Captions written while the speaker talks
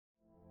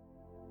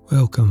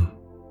Welcome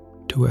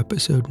to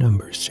episode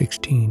number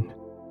 16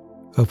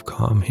 of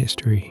Calm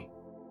History.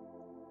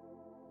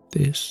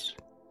 This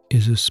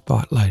is a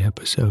spotlight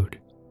episode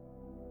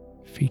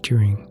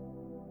featuring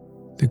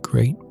the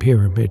Great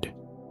Pyramid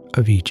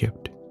of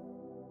Egypt.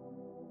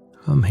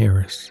 I'm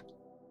Harris,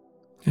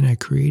 and I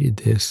created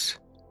this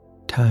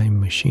time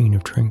machine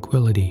of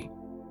tranquility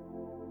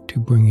to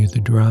bring you the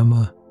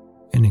drama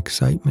and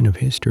excitement of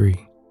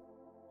history,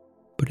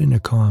 but in a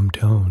calm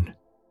tone,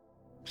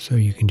 so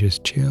you can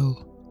just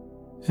chill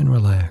and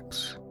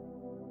relax.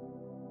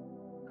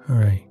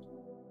 Alright,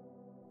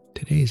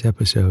 today's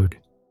episode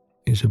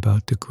is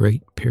about the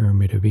Great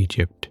Pyramid of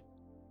Egypt,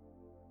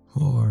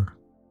 or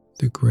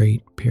the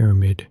Great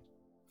Pyramid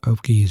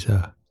of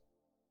Giza.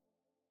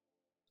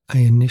 I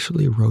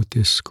initially wrote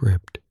this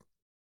script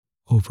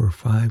over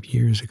 5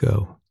 years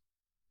ago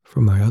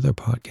for my other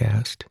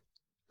podcast,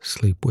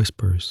 Sleep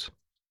Whispers.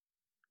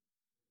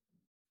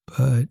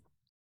 But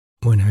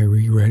when I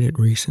reread it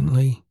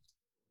recently,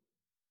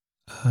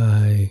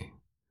 I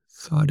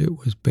thought it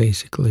was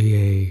basically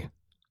a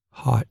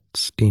hot,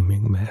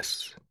 steaming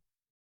mess.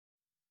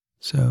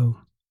 So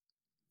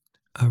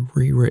I've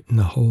rewritten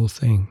the whole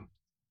thing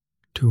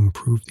to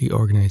improve the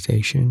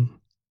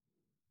organization,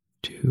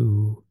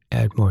 to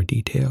add more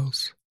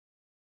details,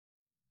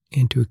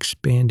 and to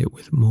expand it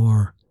with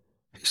more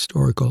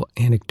historical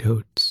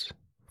anecdotes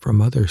from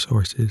other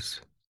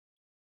sources.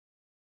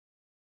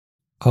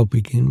 I'll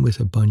begin with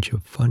a bunch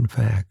of fun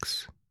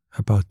facts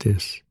about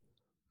this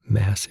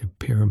massive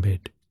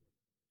pyramid,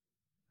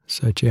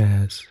 such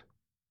as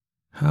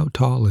how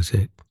tall is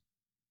it?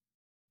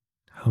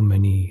 How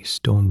many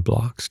stone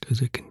blocks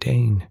does it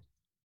contain?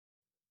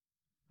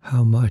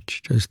 How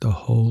much does the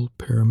whole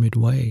pyramid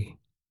weigh?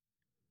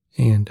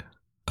 And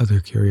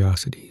other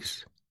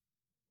curiosities.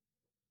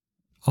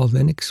 I'll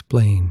then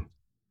explain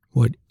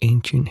what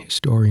ancient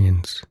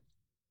historians,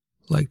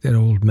 like that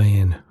old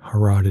man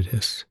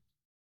Herodotus,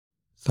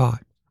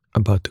 thought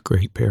about the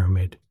Great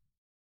Pyramid.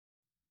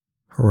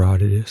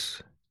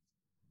 Herodotus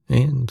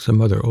and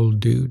some other old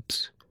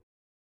dudes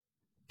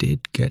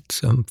did get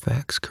some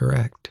facts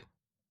correct,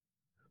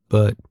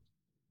 but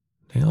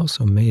they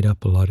also made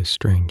up a lot of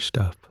strange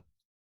stuff.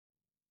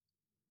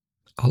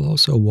 I'll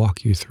also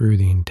walk you through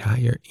the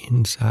entire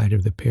inside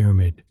of the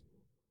pyramid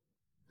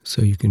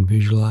so you can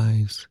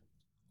visualize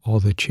all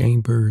the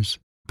chambers,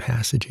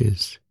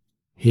 passages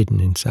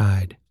hidden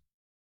inside.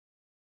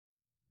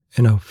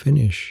 And I'll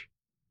finish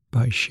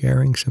by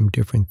sharing some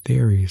different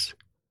theories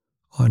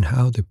on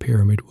how the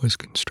pyramid was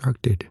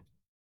constructed.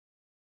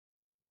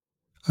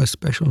 A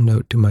special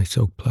note to my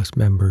Soak Plus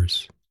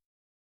members.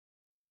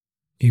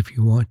 If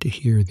you want to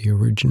hear the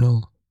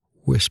original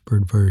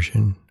whispered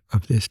version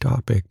of this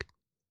topic,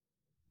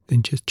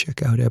 then just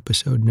check out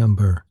episode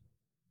number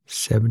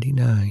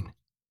 79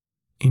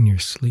 in your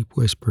Sleep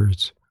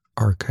Whispers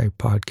archive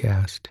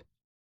podcast.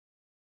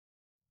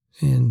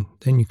 And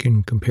then you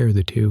can compare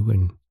the two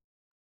and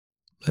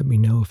let me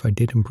know if I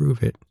did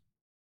improve it.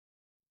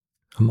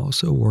 I'm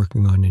also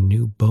working on a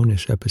new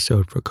bonus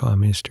episode for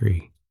Calm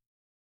History.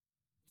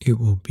 It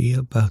will be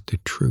about the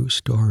true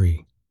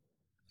story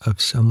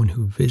of someone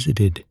who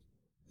visited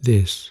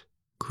this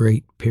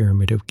Great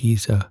Pyramid of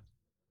Giza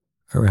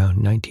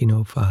around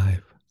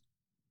 1905.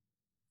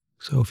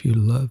 So if you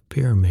love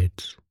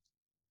pyramids,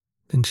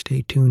 then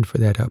stay tuned for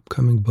that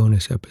upcoming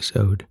bonus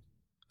episode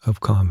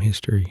of Calm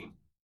History.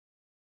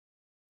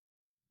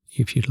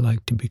 If you'd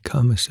like to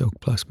become a Soak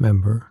Plus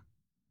member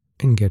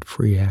and get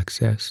free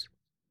access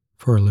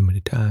for a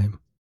limited time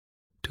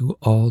to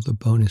all the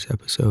bonus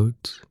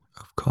episodes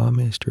of Calm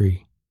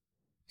History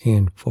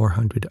and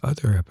 400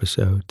 other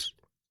episodes,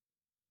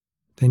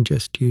 then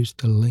just use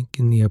the link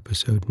in the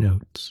episode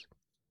notes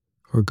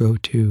or go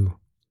to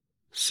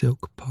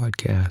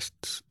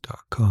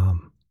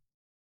silkpodcasts.com.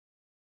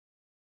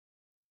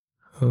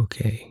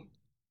 Okay,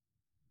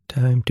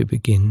 time to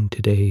begin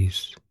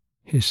today's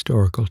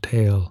historical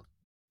tale.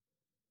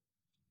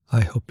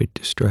 I hope it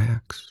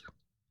distracts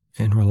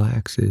and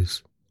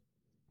relaxes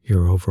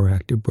your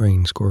overactive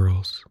brain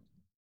squirrels.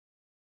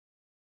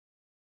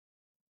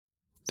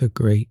 The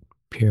Great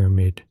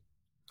Pyramid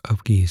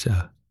of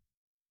Giza.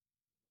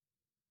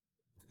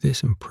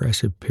 This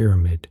impressive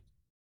pyramid,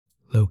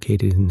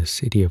 located in the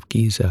city of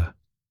Giza,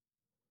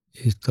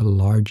 is the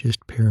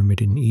largest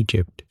pyramid in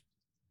Egypt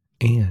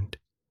and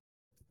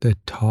the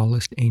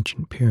tallest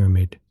ancient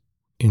pyramid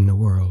in the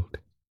world.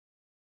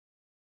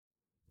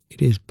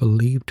 It is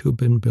believed to have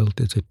been built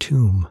as a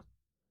tomb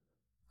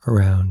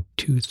around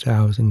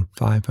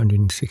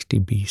 2560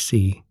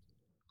 BC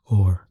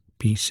or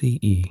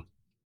BCE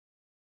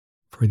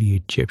for the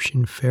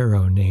Egyptian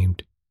pharaoh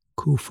named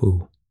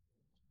Khufu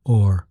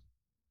or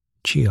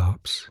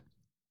Cheops.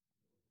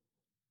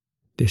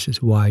 This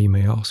is why you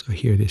may also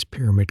hear this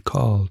pyramid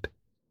called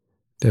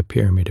the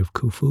Pyramid of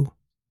Khufu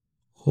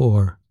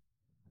or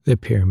the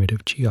Pyramid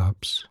of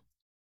Cheops.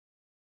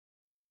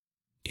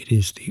 It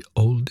is the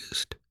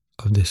oldest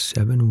of the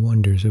 7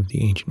 wonders of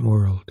the ancient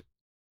world,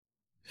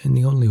 and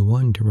the only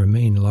one to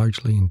remain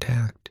largely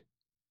intact.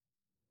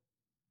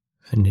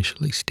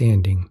 Initially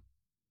standing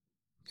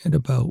At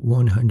about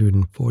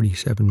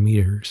 147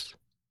 meters,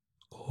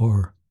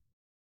 or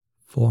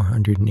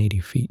 480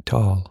 feet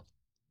tall,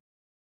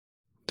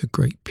 the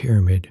Great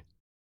Pyramid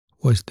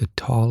was the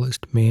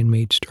tallest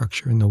man-made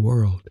structure in the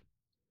world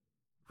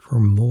for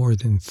more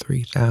than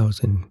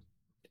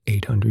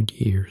 3,800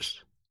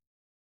 years.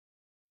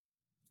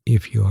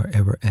 If you are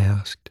ever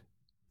asked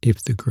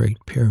if the Great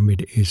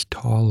Pyramid is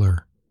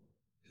taller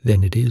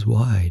than it is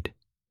wide,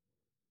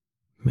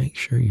 make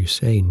sure you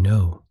say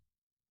no.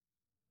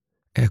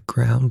 At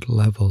ground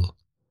level,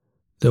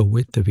 the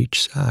width of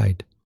each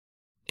side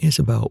is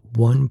about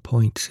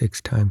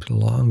 1.6 times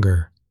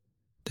longer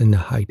than the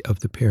height of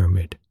the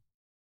pyramid.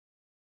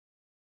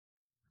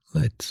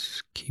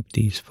 Let's keep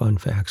these fun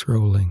facts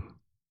rolling.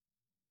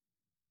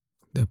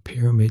 The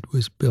pyramid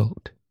was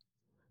built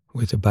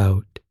with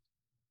about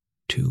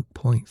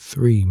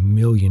 2.3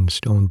 million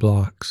stone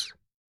blocks,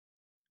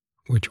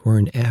 which were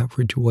an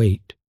average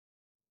weight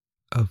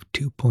of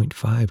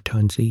 2.5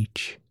 tons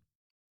each.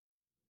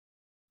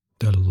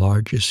 The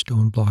largest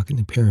stone block in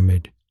the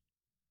pyramid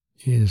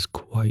is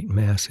quite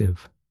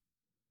massive,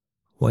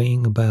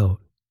 weighing about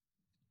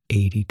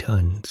 80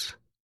 tons.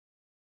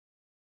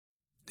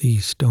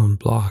 These stone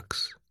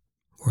blocks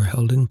were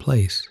held in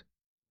place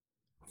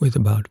with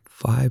about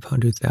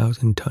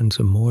 500,000 tons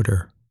of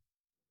mortar.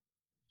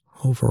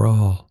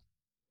 Overall,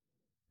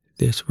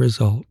 this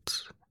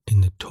results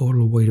in the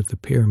total weight of the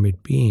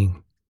pyramid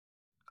being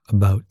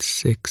about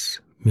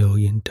 6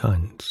 million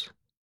tons.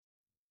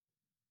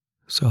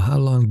 So how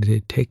long did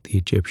it take the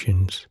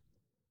Egyptians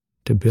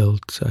to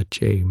build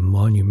such a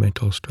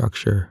monumental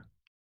structure?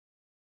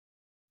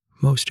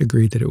 Most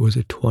agree that it was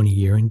a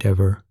 20-year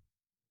endeavor,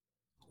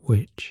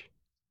 which,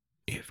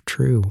 if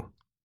true,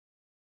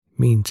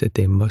 means that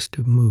they must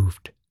have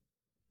moved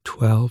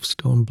 12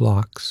 stone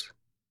blocks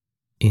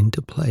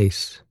into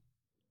place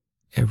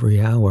every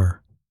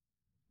hour,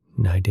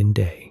 night and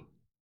day.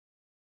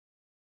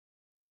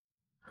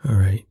 All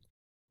right,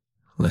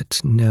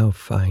 let's now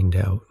find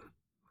out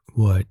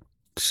what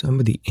some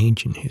of the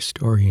ancient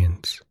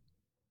historians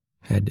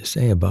had to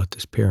say about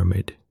this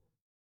pyramid.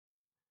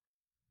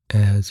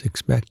 As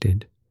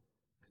expected,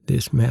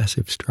 this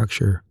massive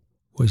structure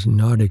was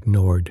not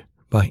ignored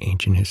by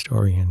ancient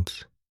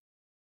historians.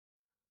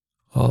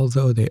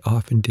 Although they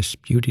often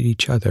disputed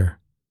each other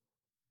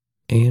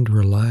and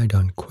relied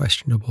on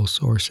questionable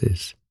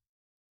sources,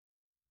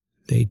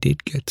 they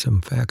did get some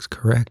facts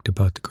correct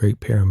about the Great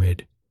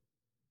Pyramid,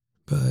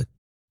 but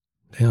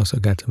they also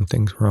got some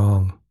things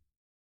wrong.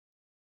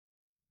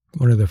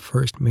 One of the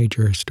first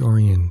major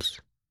historians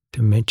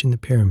to mention the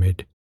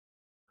pyramid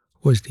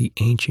was the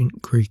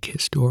ancient Greek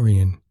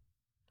historian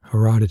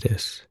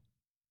Herodotus.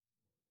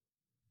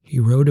 He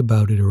wrote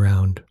about it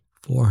around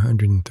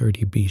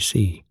 430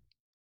 BC,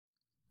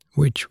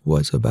 which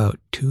was about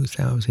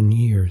 2,000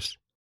 years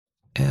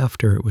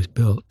after it was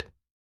built.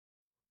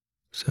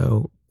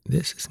 So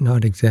this is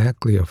not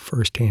exactly a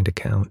first-hand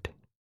account.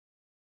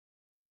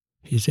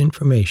 His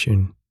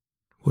information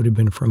would have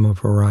been from a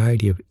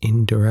variety of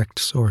indirect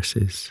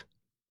sources,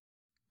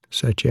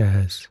 such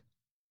as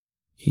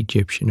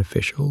Egyptian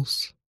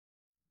officials,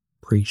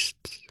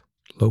 priests,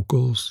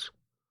 locals,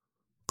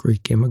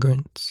 Greek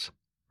immigrants,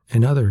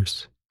 and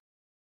others.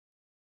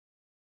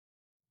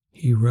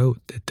 He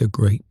wrote that the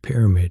Great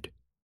Pyramid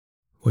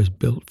was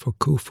built for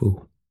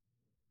Khufu,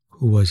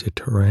 who was a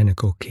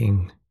tyrannical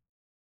king.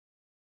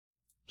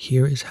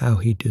 Here is how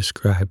he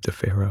described the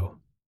pharaoh.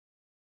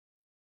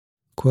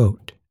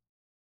 Quote,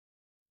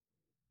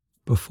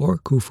 "Before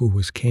Khufu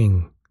was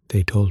king,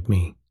 they told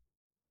me,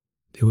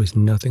 there was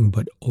nothing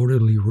but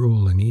orderly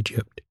rule in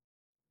Egypt,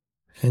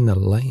 and the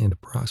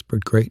land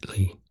prospered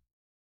greatly.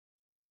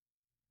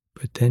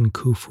 But then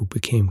Khufu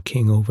became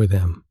king over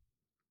them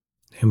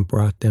and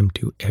brought them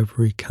to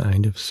every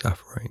kind of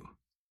suffering.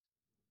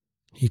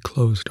 He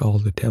closed all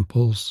the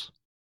temples,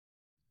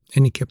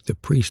 and he kept the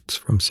priests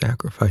from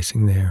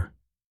sacrificing there.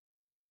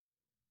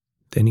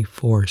 Then he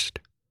forced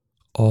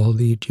all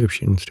the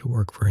Egyptians to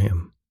work for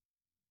him.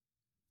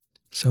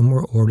 Some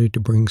were ordered to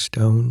bring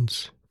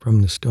stones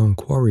from the stone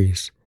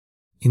quarries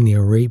in the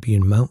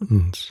Arabian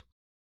mountains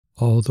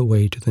all the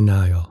way to the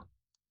Nile,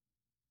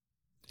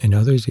 and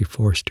others he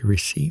forced to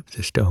receive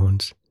the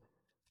stones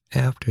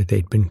after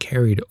they'd been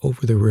carried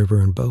over the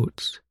river in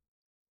boats,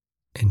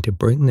 and to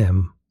bring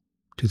them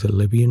to the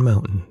Libyan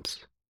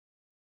mountains."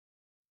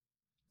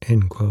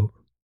 End quote.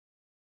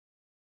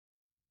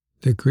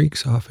 The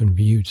Greeks often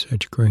viewed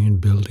such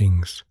grand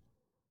buildings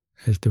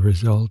as the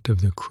result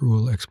of the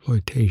cruel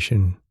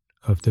exploitation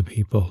of the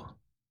people.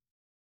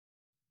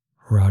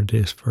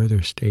 Herodotus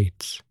further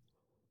states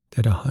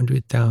that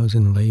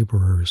 100,000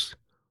 laborers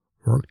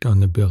worked on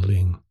the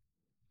building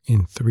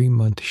in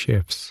 3-month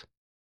shifts,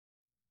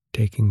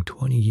 taking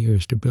 20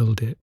 years to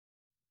build it.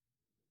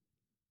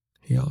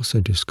 He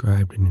also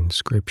described an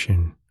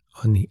inscription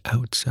on the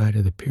outside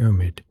of the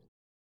pyramid,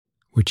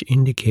 which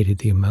indicated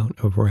the amount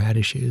of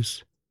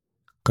radishes,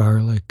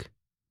 garlic,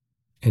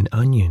 and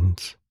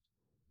onions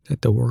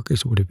that the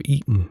workers would have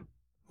eaten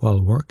while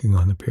working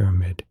on the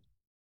pyramid.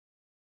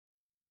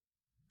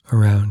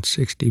 Around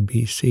 60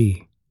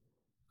 BC,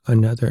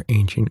 Another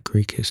ancient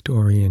Greek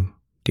historian,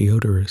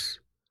 Diodorus,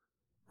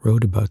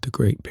 wrote about the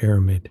Great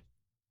Pyramid.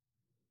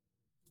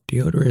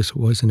 Diodorus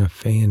wasn't a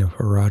fan of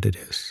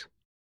Herodotus,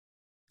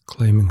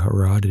 claiming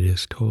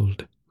Herodotus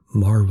told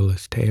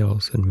marvelous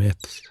tales and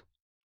myths.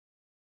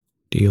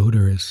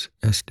 Diodorus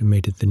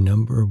estimated the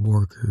number of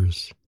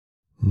workers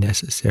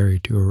necessary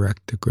to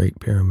erect the Great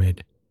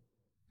Pyramid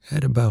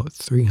at about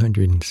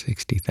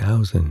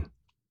 360,000,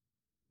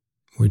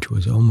 which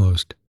was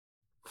almost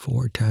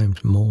 4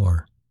 times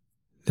more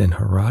than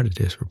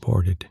Herodotus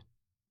reported.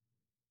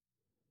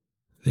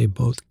 They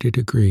both did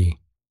agree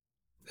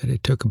that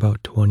it took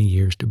about 20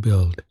 years to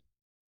build,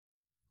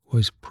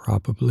 was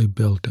probably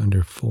built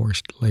under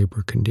forced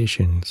labor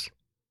conditions,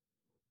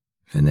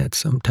 and that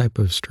some type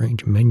of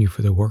strange menu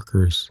for the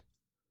workers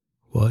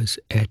was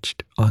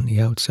etched on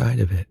the outside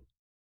of it.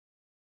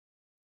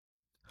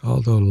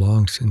 Although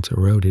long since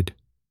eroded,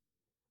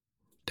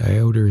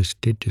 Diodorus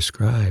did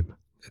describe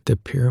that the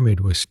pyramid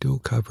was still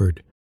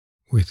covered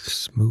with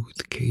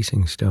smooth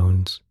casing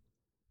stones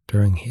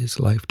during his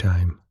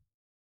lifetime.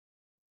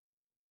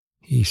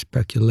 He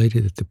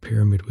speculated that the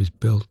pyramid was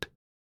built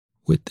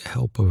with the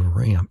help of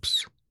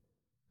ramps,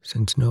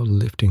 since no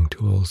lifting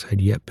tools had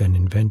yet been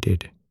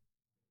invented.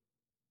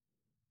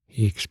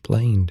 He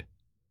explained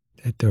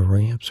that the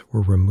ramps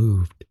were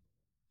removed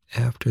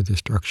after the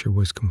structure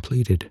was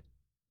completed,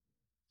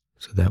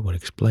 so that would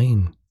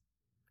explain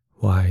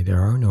why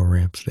there are no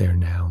ramps there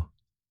now.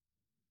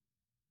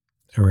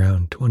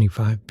 Around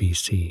 25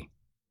 BC,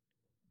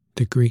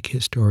 the Greek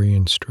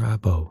historian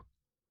Strabo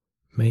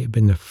may have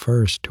been the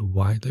first to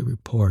widely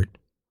report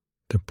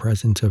the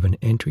presence of an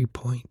entry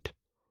point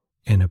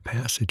and a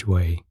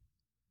passageway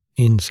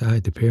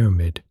inside the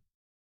pyramid.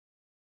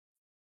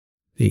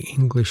 The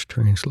English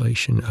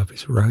translation of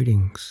his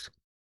writings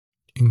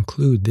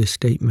include this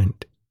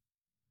statement,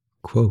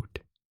 quote,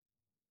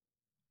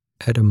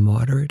 "At a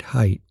moderate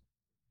height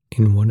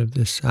in one of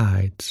the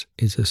sides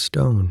is a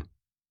stone,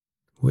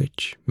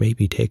 which may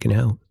be taken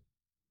out.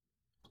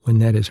 When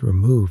that is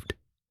removed,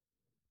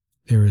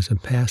 there is a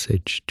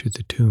passage to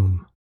the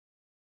tomb."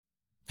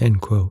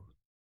 End quote.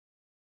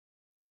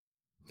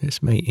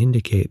 This may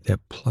indicate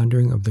that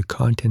plundering of the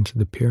contents of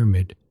the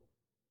pyramid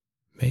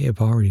may have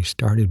already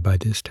started by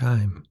this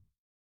time.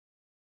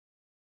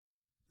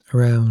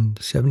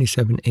 Around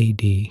 77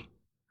 AD,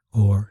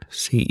 or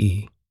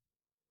CE,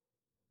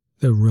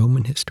 the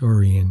Roman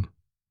historian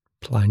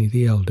Pliny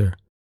the Elder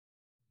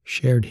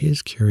shared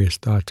his curious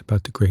thoughts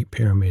about the Great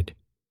Pyramid,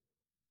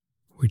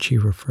 which he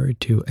referred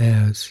to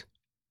as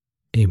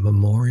a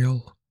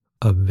memorial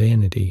of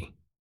vanity.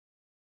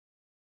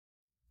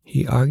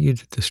 He argued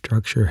that the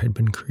structure had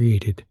been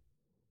created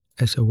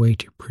as a way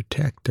to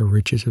protect the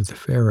riches of the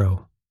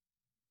pharaoh,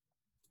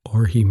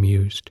 or he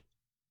mused,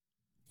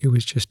 it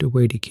was just a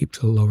way to keep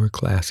the lower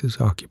classes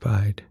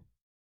occupied.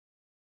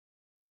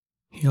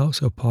 He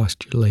also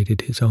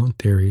postulated his own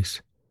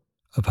theories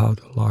of how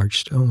the large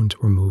stones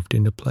were moved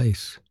into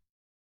place.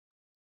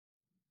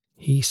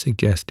 He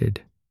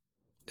suggested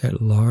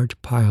that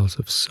large piles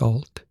of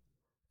salt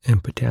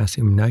and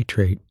potassium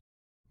nitrate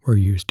were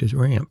used as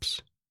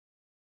ramps,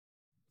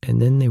 and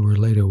then they were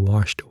later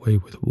washed away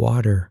with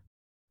water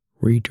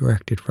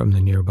redirected from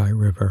the nearby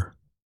river.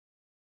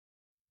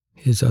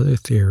 His other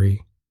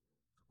theory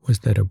was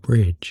that a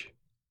bridge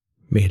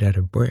made out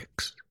of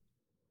bricks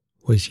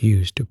was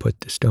used to put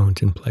the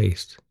stones in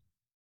place,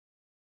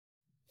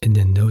 and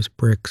then those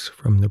bricks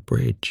from the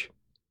bridge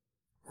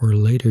were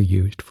later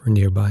used for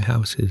nearby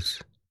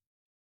houses.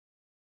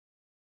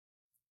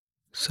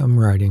 Some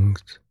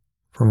writings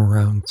from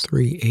around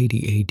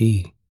 380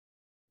 AD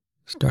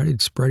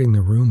started spreading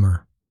the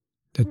rumor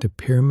that the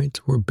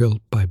pyramids were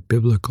built by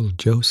biblical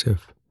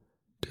Joseph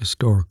to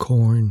store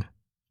corn,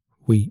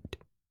 wheat,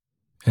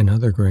 and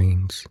other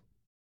grains.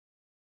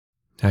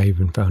 I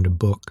even found a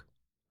book,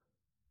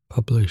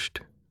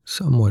 published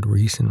somewhat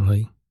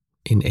recently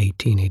in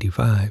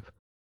 1885,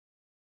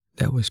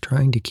 that was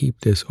trying to keep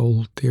this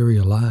old theory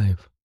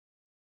alive.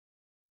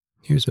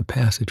 Here's a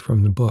passage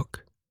from the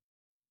book.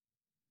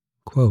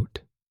 Quote,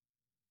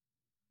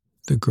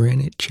 "The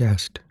granite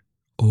chest,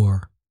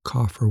 or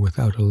coffer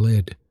without a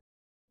lid,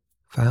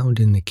 found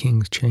in the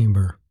king's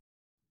chamber,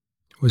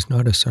 was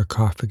not a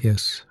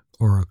sarcophagus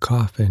or a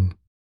coffin,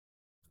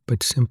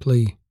 but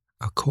simply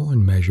a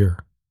corn measure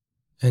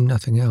and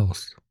nothing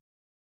else.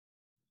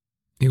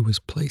 It was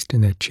placed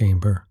in that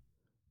chamber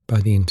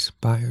by the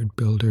inspired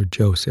builder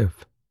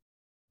Joseph,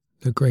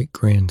 the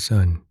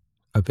great-grandson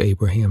of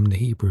Abraham the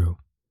Hebrew,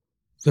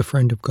 the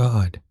friend of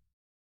God.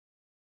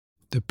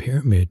 The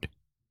pyramid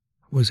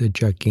was a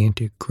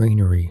gigantic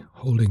granary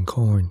holding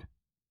corn,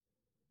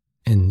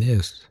 and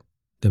this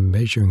the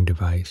measuring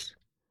device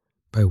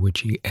by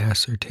which he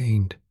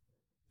ascertained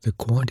the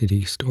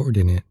quantity stored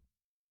in it.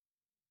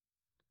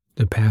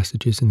 The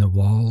passages in the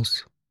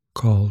walls,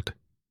 called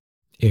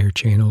air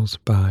channels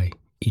by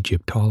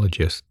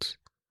Egyptologists,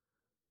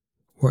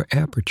 were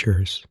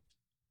apertures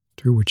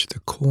through which the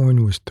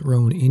corn was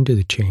thrown into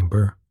the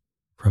chamber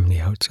from the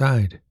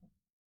outside.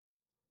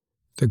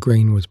 The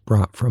grain was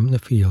brought from the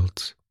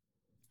fields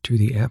to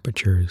the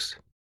apertures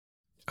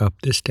up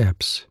the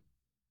steps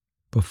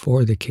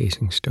before the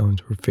casing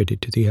stones were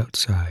fitted to the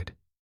outside.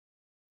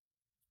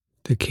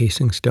 The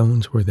casing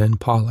stones were then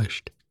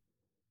polished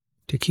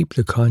to keep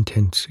the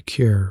contents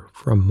secure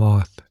from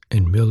moth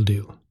and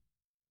mildew.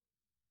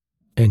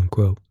 End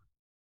quote.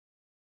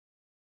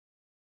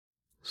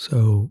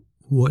 So,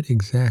 what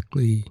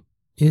exactly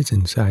is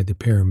inside the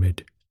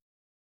pyramid?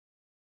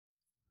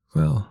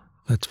 Well,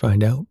 let's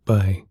find out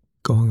by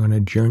going on a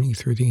journey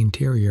through the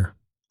interior.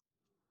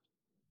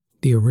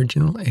 The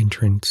original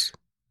entrance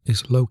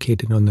is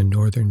located on the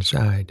northern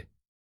side.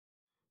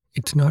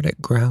 It's not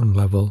at ground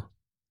level,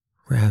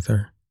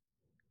 rather,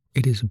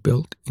 it is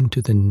built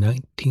into the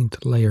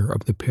 19th layer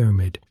of the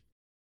pyramid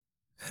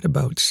at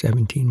about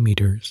 17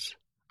 meters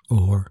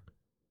or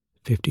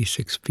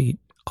 56 feet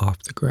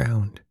off the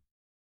ground.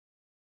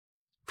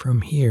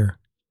 From here,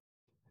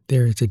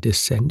 there is a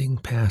descending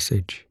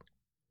passage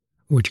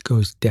which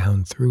goes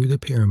down through the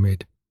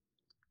pyramid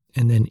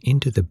and then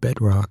into the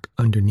bedrock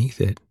underneath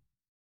it.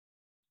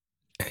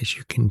 As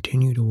you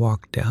continue to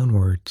walk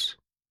downwards,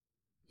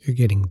 you're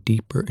getting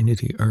deeper into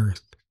the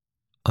earth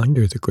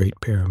under the Great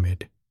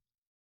Pyramid.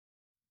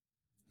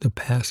 The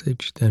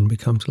passage then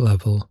becomes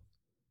level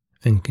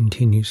and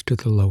continues to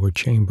the lower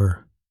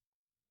chamber.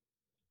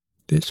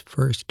 This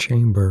first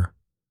chamber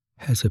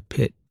has a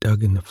pit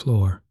dug in the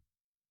floor,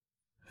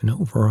 and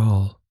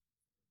overall,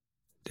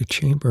 the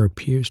chamber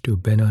appears to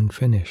have been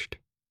unfinished.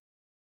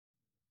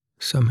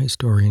 Some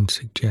historians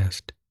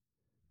suggest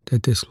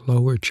that this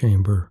lower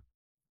chamber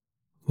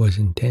was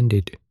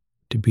intended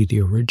to be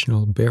the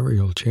original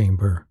burial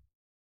chamber,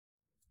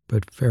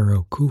 but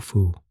Pharaoh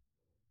Khufu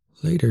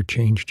later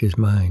changed his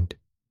mind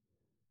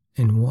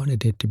and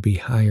wanted it to be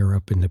higher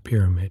up in the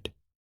pyramid.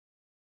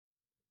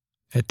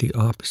 At the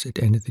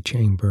opposite end of the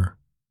chamber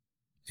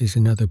is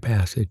another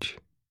passage,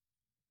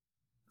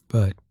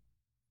 but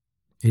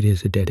it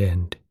is a dead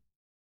end.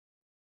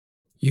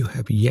 You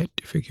have yet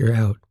to figure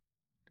out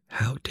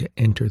how to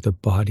enter the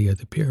body of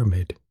the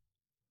pyramid.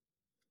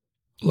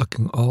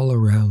 Looking all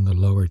around the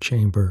lower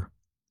chamber,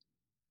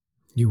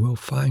 you will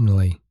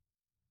finally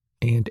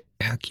and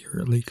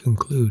accurately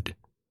conclude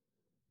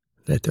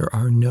that there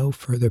are no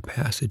further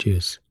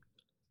passages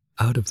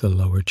out of the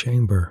lower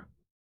chamber.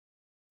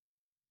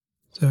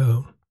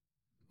 So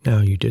now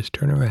you just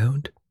turn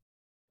around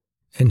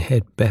and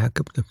head back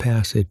up the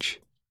passage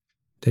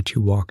that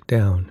you walked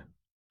down.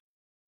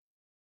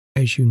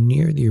 As you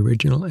near the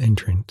original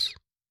entrance,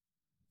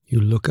 you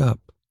look up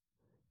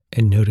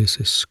and notice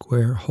a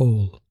square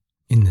hole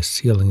in the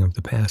ceiling of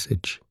the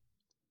passage.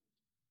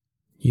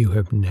 You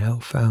have now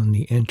found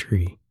the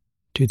entry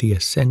to the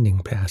ascending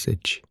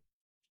passage.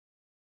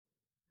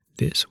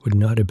 This would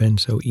not have been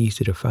so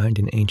easy to find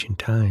in ancient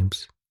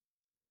times.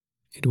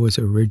 It was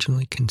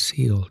originally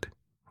concealed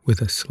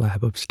with a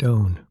slab of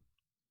stone.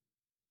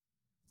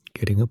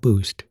 Getting a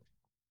boost,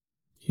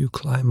 you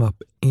climb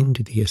up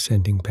into the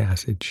ascending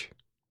passage.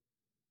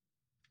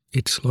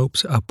 It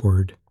slopes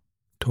upward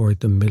toward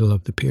the middle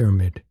of the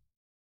pyramid.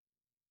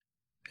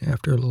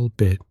 After a little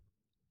bit,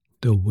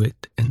 the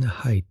width and the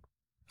height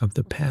of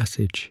the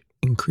passage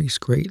increase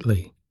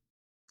greatly,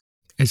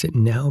 as it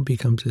now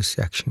becomes a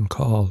section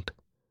called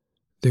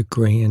the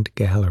Grand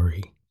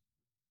Gallery.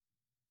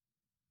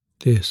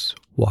 This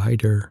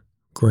wider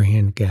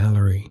Grand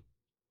Gallery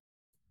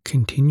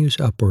continues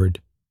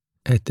upward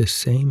at the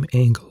same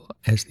angle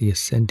as the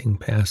ascending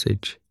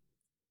passage,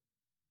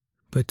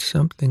 but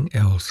something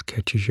else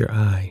catches your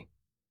eye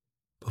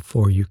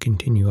before you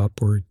continue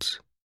upwards.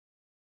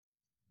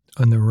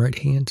 On the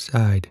right-hand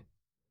side,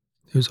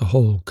 there's a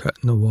hole cut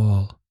in the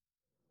wall,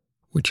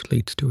 which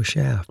leads to a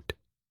shaft.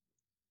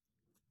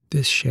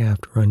 This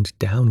shaft runs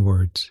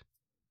downwards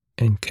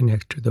and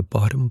connects to the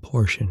bottom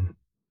portion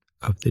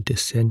of the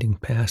descending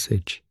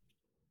passage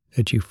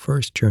that you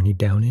first journeyed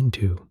down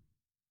into.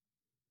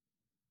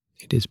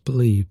 It is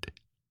believed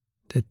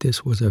that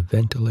this was a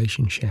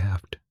ventilation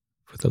shaft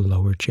for the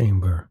lower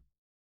chamber.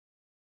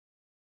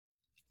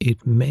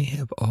 It may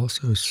have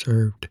also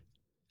served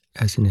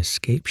as an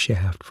escape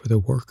shaft for the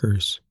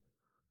workers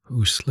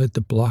who slid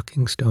the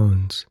blocking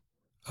stones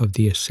of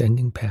the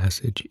ascending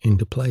passage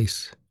into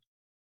place.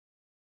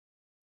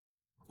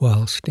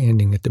 While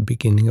standing at the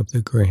beginning of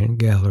the Grand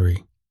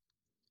Gallery,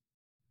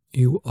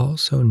 you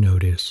also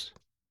notice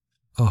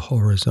a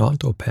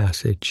horizontal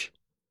passage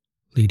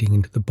leading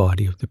into the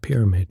body of the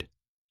pyramid.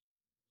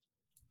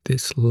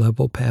 This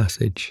level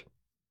passage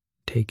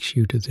takes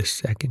you to the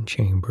second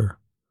chamber,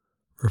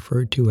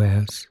 referred to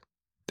as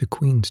the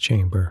Queen's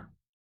Chamber.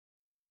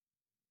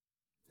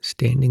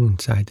 Standing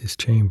inside this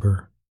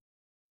chamber,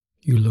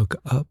 you look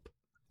up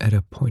at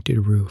a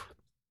pointed roof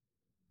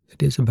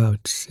that is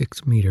about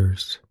 6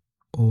 meters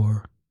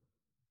or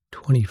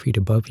 20 feet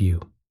above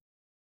you.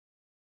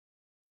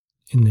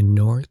 In the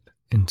north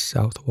and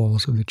south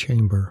walls of the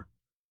chamber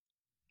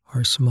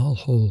are small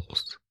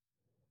holes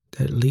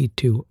that lead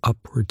to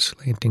upward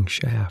slanting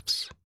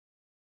shafts.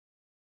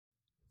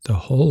 The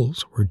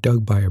holes were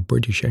dug by a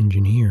British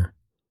engineer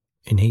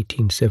in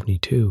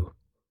 1872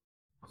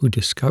 who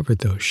discovered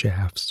those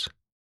shafts.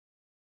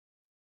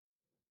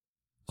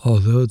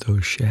 Although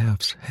those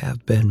shafts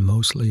have been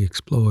mostly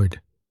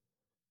explored,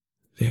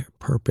 their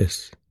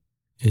purpose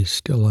is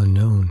still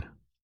unknown.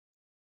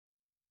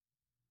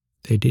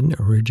 They didn't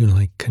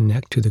originally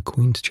connect to the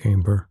Queen's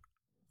chamber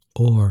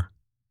or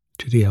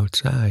to the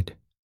outside.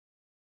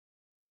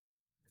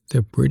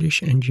 The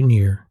British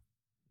engineer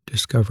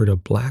discovered a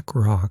black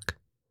rock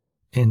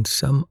and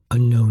some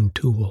unknown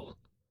tool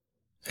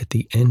at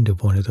the end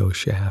of one of those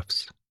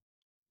shafts.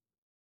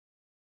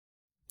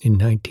 In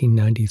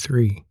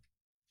 1993,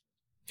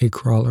 a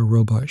crawler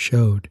robot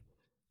showed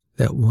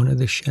that one of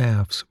the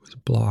shafts was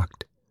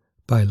blocked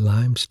by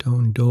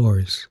limestone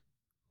doors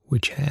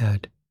which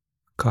had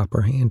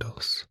copper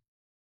handles.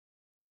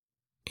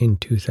 In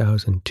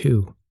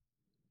 2002,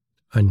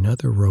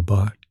 another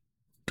robot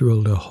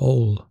drilled a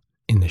hole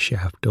in the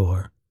shaft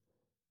door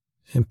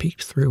and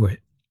peeked through it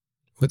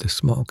with a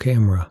small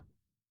camera.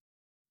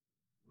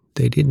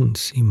 They didn't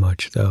see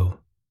much, though,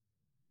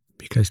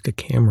 because the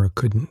camera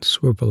couldn't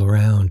swivel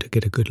around to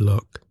get a good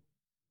look.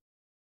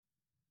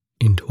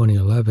 In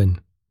 2011,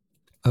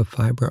 a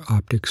fiber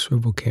optic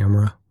swivel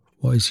camera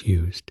was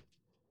used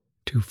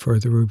to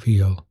further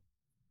reveal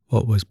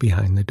what was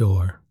behind the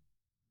door.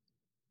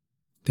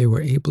 They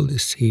were able to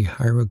see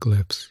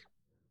hieroglyphs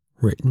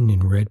written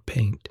in red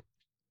paint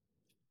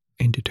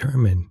and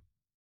determine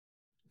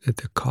that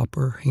the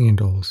copper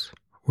handles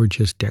were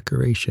just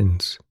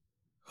decorations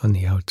on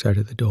the outside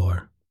of the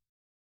door.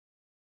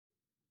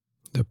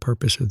 The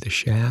purpose of the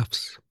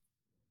shafts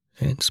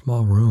and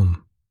small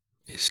room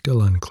is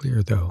still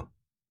unclear, though.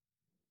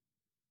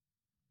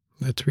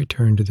 Let's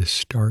return to the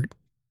start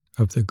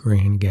of the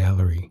Grand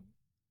Gallery,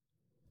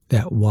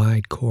 that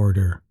wide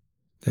corridor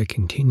that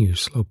continues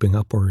sloping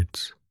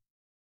upwards.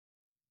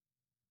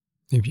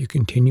 If you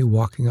continue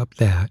walking up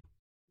that,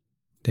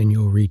 then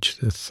you'll reach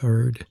the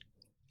third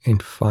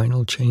and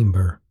final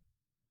chamber,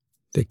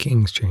 the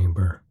King's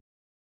Chamber.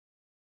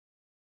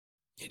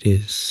 It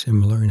is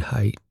similar in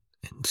height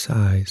and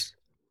size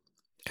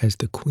as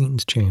the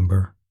Queen's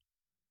Chamber,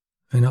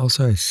 and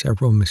also has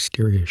several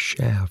mysterious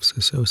shafts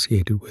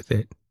associated with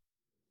it.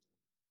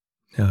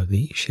 Now,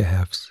 these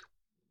shafts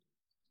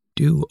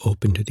do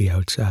open to the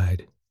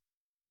outside,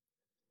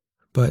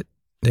 but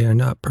they are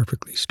not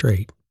perfectly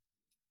straight,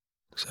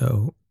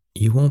 so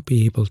you won't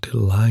be able to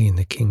lie in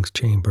the King's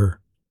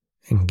Chamber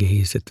and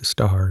gaze at the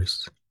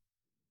stars.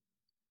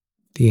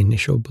 The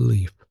initial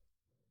belief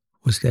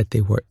was that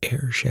they were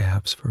air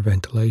shafts for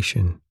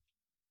ventilation,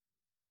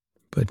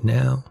 but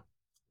now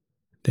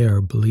they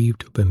are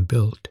believed to have been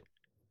built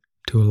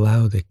to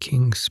allow the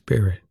King's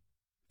spirit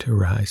to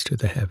rise to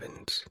the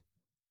heavens.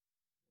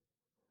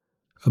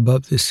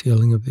 Above the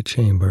ceiling of the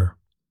chamber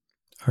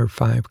are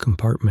 5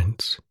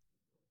 compartments,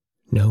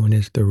 known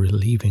as the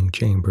relieving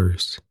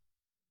chambers.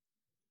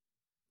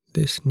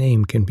 This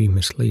name can be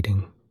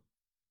misleading.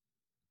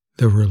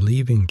 The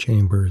relieving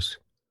chambers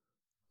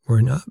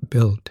were not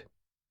built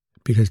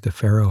because the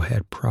pharaoh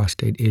had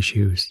prostate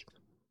issues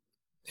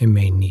and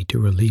may need to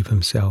relieve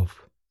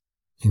himself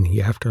in the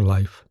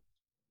afterlife.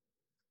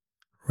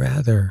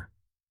 Rather,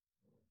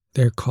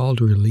 they're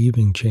called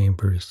relieving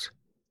chambers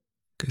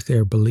because they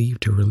are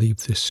believed to relieve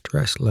the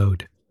stress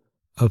load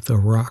of the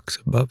rocks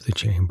above the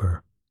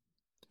chamber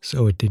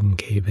so it didn't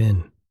cave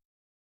in.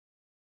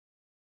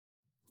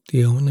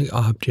 The only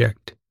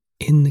object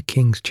in the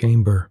King's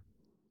Chamber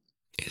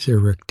is a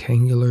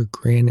rectangular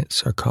granite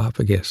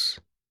sarcophagus,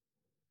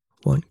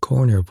 one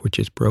corner of which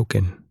is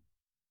broken.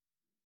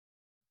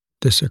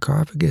 The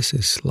sarcophagus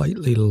is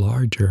slightly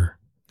larger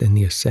than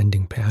the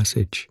ascending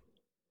passage,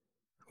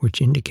 which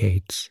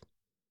indicates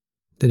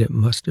that it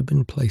must have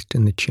been placed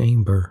in the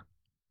chamber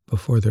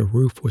before the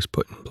roof was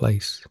put in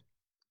place.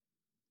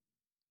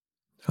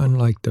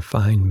 Unlike the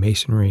fine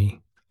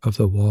masonry of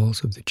the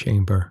walls of the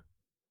chamber,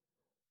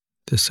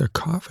 the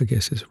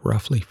sarcophagus is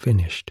roughly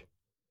finished,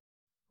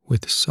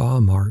 with saw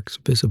marks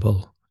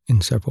visible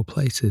in several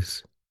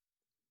places.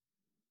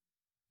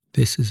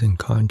 This is in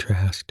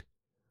contrast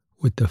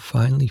with the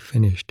finely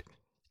finished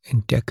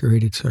and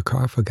decorated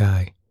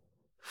sarcophagi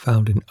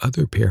found in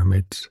other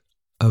pyramids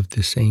of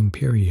the same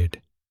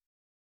period.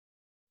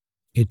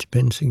 It's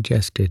been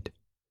suggested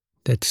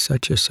that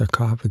such a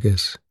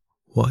sarcophagus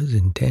was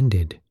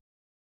intended,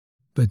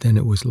 but then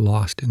it was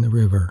lost in the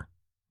river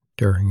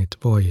during its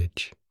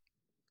voyage.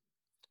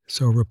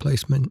 So a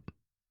replacement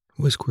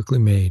was quickly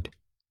made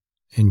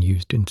and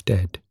used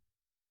instead.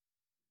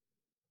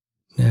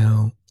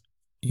 Now,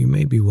 you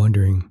may be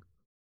wondering,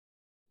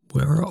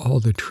 where are all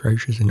the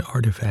treasures and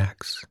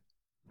artifacts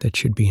that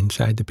should be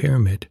inside the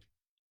pyramid?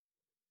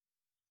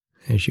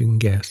 As you can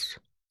guess,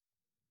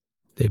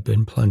 they've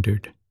been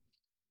plundered.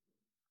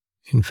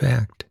 In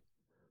fact,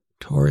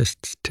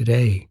 tourists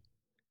today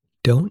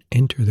don't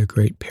enter the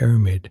Great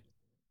Pyramid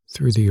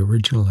through the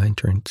original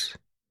entrance,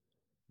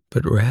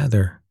 but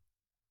rather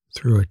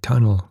through a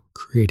tunnel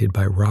created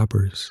by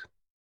robbers.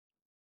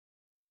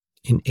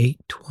 In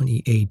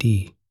 820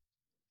 AD,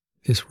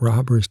 this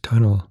robbers'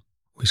 tunnel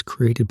was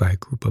created by a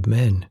group of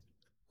men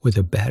with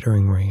a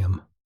battering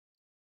ram.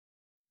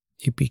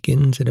 It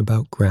begins at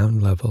about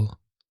ground level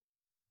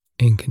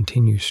and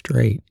continues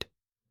straight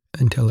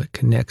until it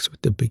connects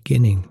with the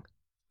beginning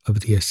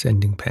of the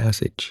ascending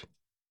passage.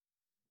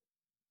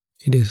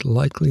 It is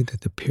likely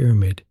that the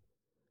pyramid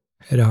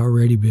had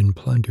already been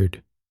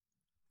plundered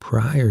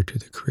prior to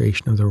the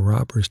creation of the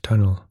robbers'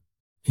 tunnel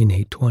in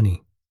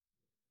 820.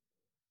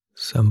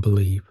 Some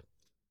believe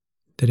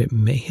that it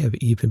may have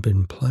even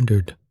been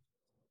plundered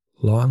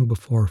long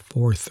before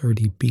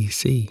 430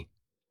 BC,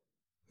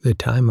 the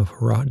time of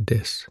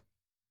Herodotus.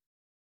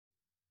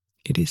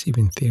 It is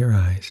even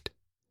theorized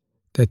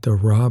that the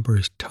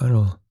robbers'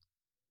 tunnel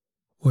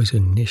was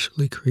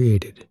initially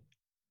created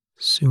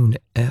soon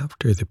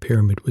after the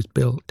pyramid was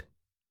built,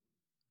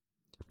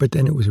 but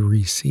then it was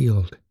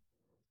resealed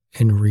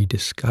and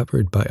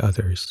rediscovered by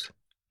others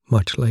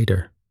much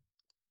later.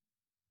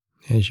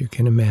 As you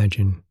can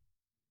imagine,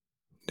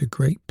 the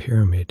Great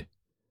Pyramid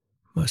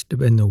must have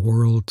been the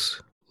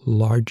world's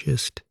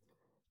largest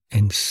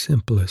and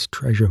simplest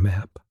treasure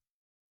map.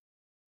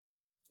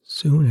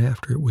 Soon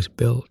after it was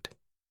built,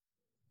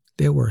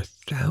 there were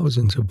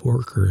thousands of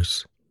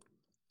workers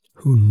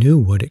who knew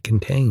what it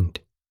contained.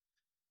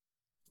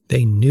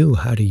 They knew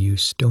how to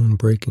use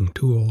stone-breaking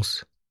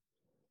tools,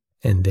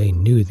 and they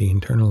knew the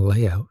internal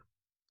layout.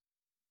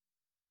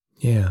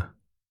 Yeah.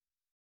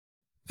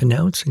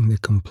 Announcing the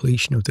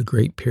completion of the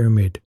Great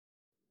Pyramid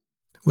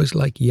was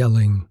like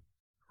yelling,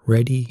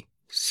 "Ready,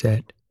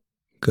 set,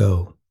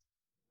 go,"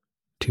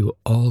 to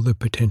all the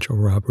potential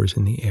robbers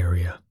in the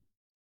area.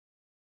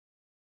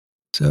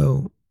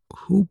 So,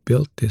 who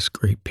built this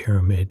Great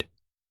Pyramid,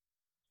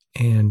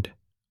 and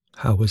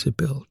how was it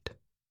built?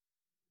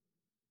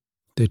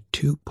 The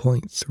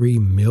 2.3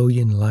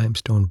 million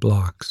limestone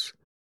blocks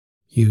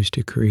used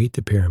to create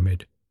the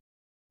pyramid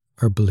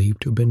are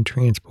believed to have been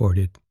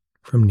transported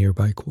from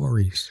nearby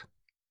quarries.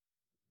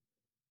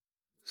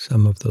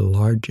 Some of the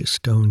largest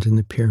stones in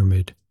the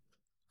pyramid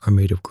are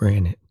made of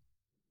granite,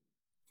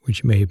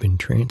 which may have been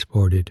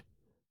transported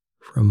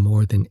from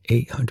more than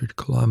 800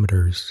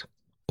 kilometers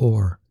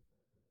or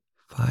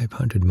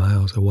 500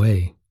 miles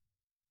away.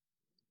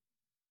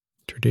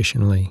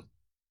 Traditionally,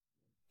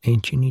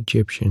 ancient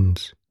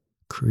Egyptians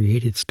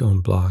created stone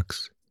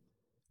blocks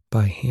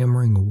by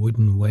hammering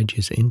wooden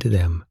wedges into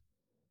them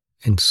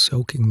and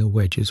soaking the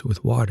wedges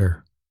with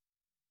water.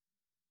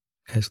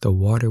 As the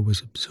water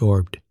was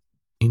absorbed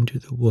into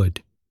the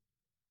wood,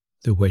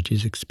 the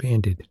wedges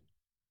expanded,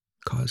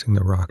 causing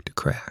the rock to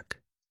crack.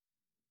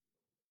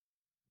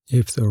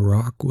 If the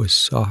rock was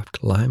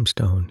soft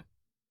limestone,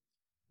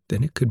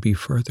 then it could be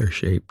further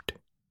shaped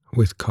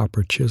with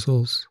copper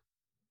chisels,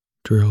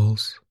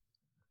 drills,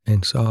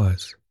 and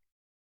saws.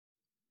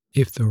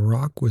 If the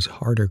rock was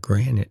harder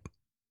granite,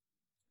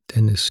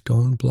 then the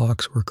stone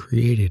blocks were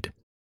created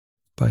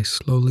by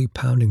slowly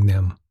pounding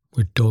them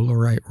with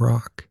dolerite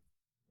rock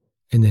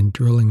and then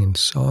drilling and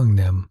sawing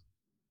them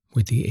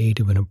with the aid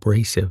of an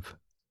abrasive,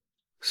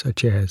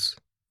 such as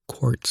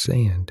quartz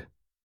sand.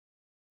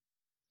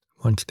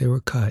 Once they were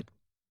cut,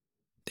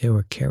 they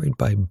were carried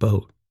by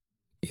boat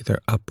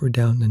either up or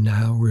down the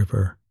Nile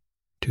River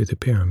to the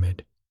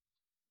pyramid.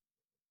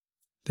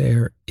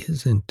 There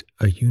isn't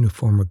a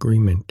uniform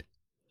agreement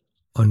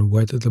on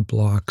whether the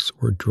blocks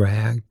were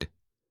dragged,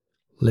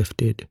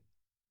 lifted,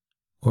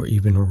 or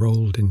even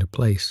rolled into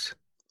place.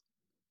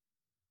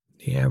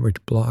 The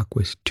average block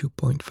was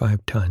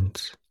 2.5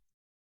 tons,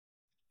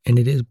 and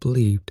it is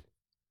believed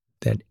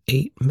that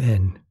 8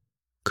 men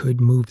could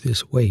move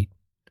this weight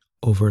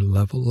over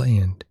level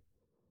land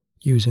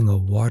using a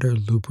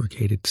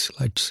water-lubricated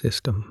sledge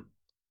system.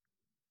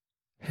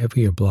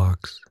 Heavier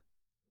blocks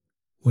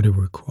would have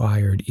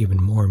required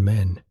even more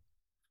men.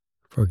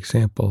 For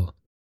example,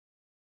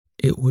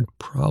 it would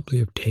probably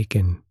have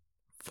taken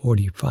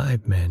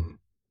 45 men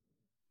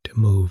to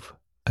move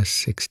a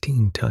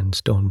 16-ton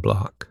stone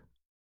block.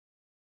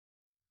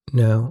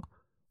 Now,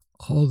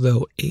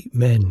 although 8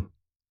 men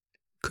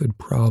could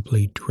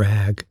probably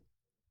drag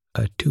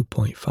a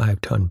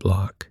 2.5-ton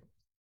block,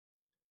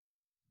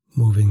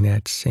 moving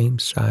that same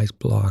size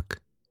block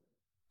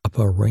up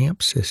a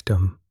ramp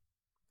system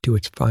to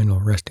its final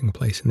resting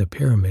place in the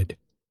pyramid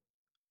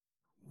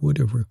would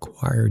have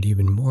required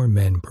even more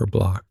men per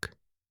block.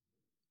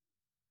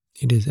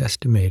 It is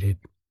estimated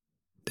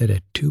that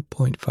a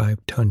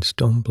 2.5-ton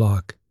stone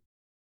block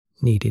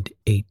needed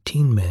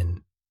 18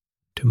 men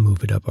to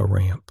move it up a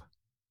ramp.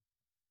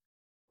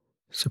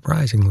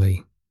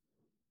 Surprisingly,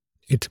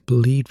 it's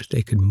believed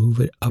they could move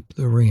it up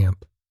the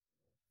ramp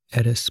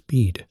at a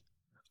speed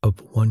of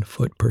 1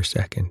 foot per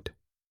second,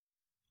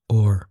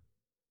 or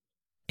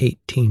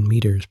 18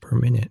 meters per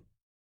minute.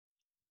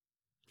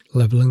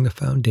 Leveling the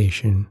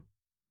foundation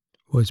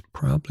was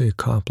probably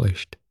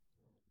accomplished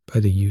by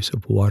the use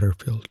of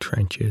water-filled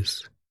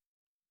trenches.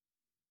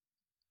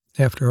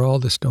 After all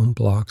the stone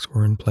blocks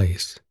were in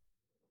place,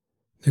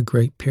 the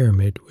Great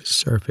Pyramid was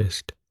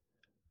surfaced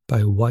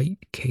by white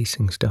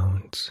casing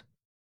stones.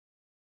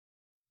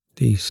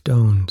 These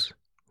stones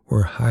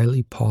were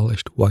highly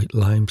polished white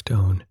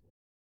limestone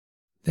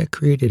that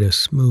created a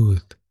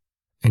smooth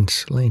and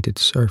slanted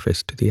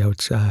surface to the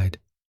outside.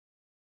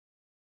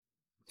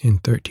 In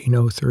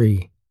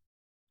 1303,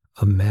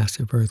 a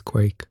massive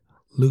earthquake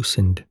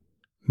loosened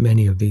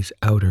many of these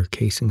outer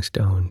casing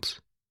stones,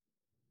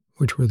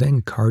 which were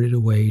then carted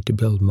away to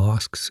build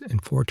mosques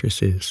and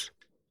fortresses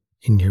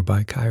in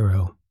nearby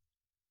Cairo.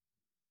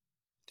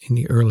 In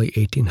the early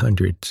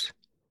 1800s,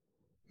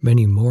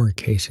 many more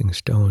casing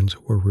stones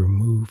were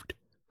removed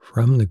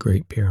from the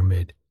Great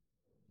Pyramid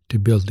to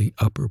build the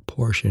upper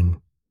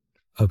portion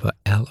of an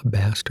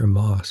alabaster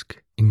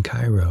mosque in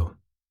Cairo.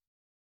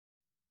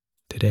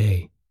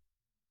 Today,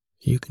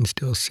 you can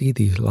still see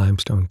these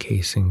limestone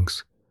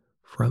casings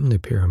from the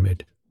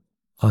pyramid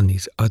on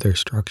these other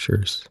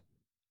structures.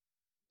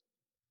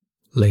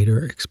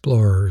 Later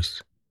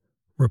explorers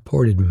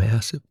reported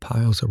massive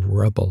piles of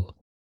rubble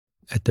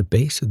at the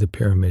base of the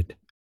pyramid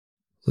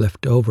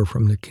left over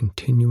from the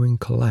continuing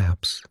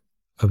collapse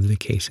of the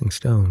casing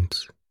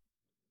stones.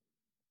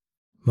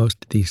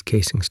 Most of these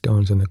casing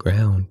stones on the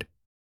ground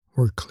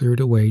were cleared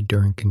away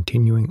during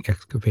continuing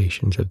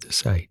excavations of the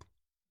site.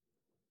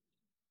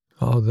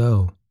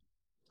 Although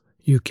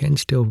you can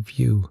still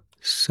view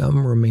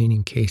some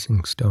remaining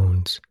casing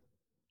stones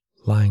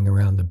lying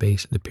around the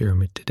base of the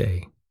pyramid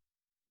today.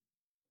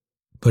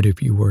 But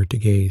if you were to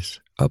gaze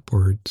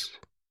upwards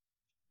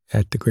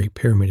at the Great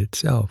Pyramid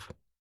itself,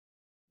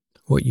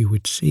 what you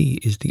would see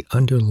is the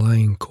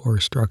underlying core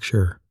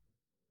structure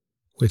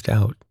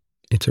without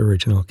its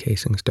original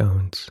casing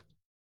stones.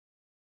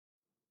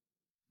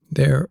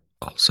 There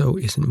also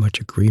isn't much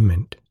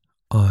agreement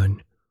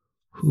on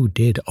who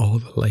did all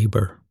the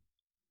labor.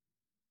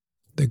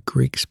 The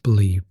Greeks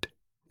believed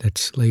that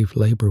slave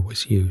labor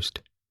was used,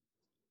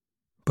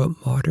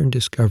 but modern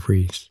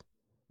discoveries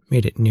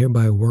made at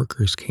nearby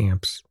workers'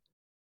 camps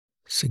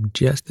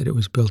suggest that it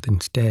was built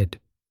instead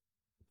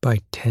by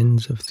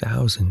tens of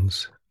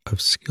thousands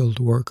of skilled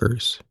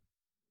workers.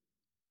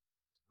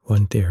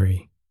 One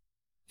theory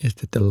is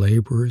that the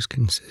laborers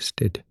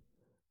consisted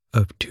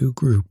of two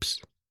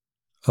groups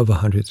of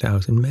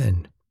 100,000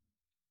 men.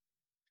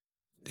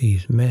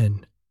 These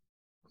men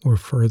were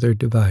further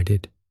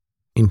divided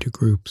into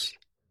groups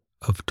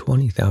of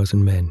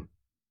 20,000 men,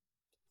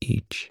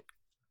 each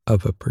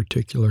of a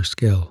particular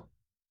skill.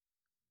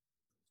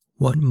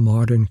 One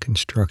modern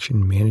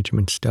construction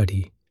management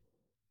study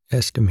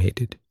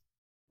estimated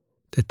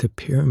that the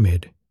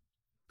pyramid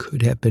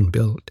could have been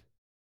built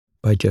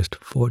by just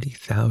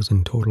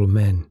 40,000 total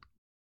men,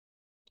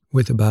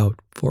 with about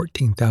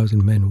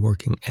 14,000 men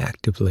working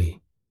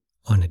actively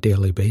on a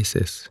daily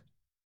basis.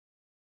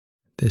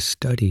 This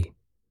study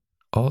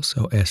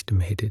also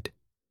estimated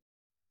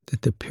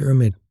that the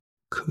pyramid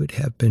could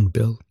have been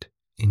built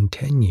in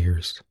 10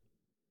 years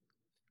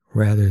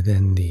rather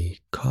than the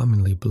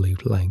commonly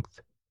believed length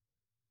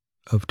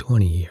of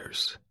 20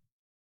 years.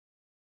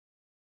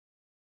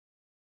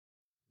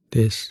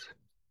 This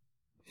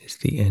is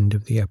the end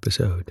of the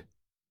episode.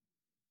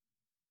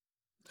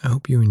 I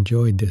hope you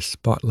enjoyed this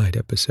spotlight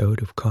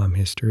episode of Calm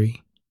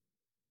History.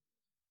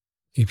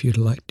 If you'd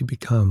like to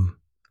become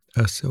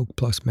a Silk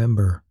Plus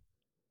member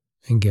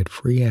and get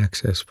free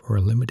access for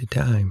a limited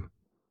time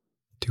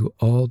to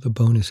all the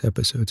bonus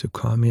episodes of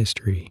Calm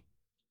History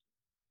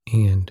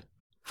and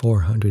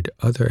 400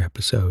 other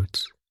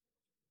episodes,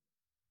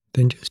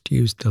 then just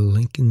use the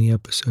link in the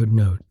episode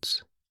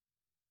notes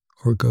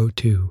or go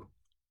to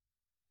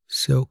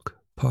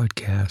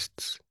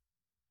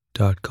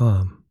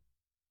silkpodcasts.com.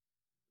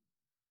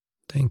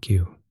 Thank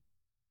you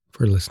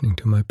for listening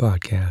to my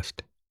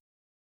podcast.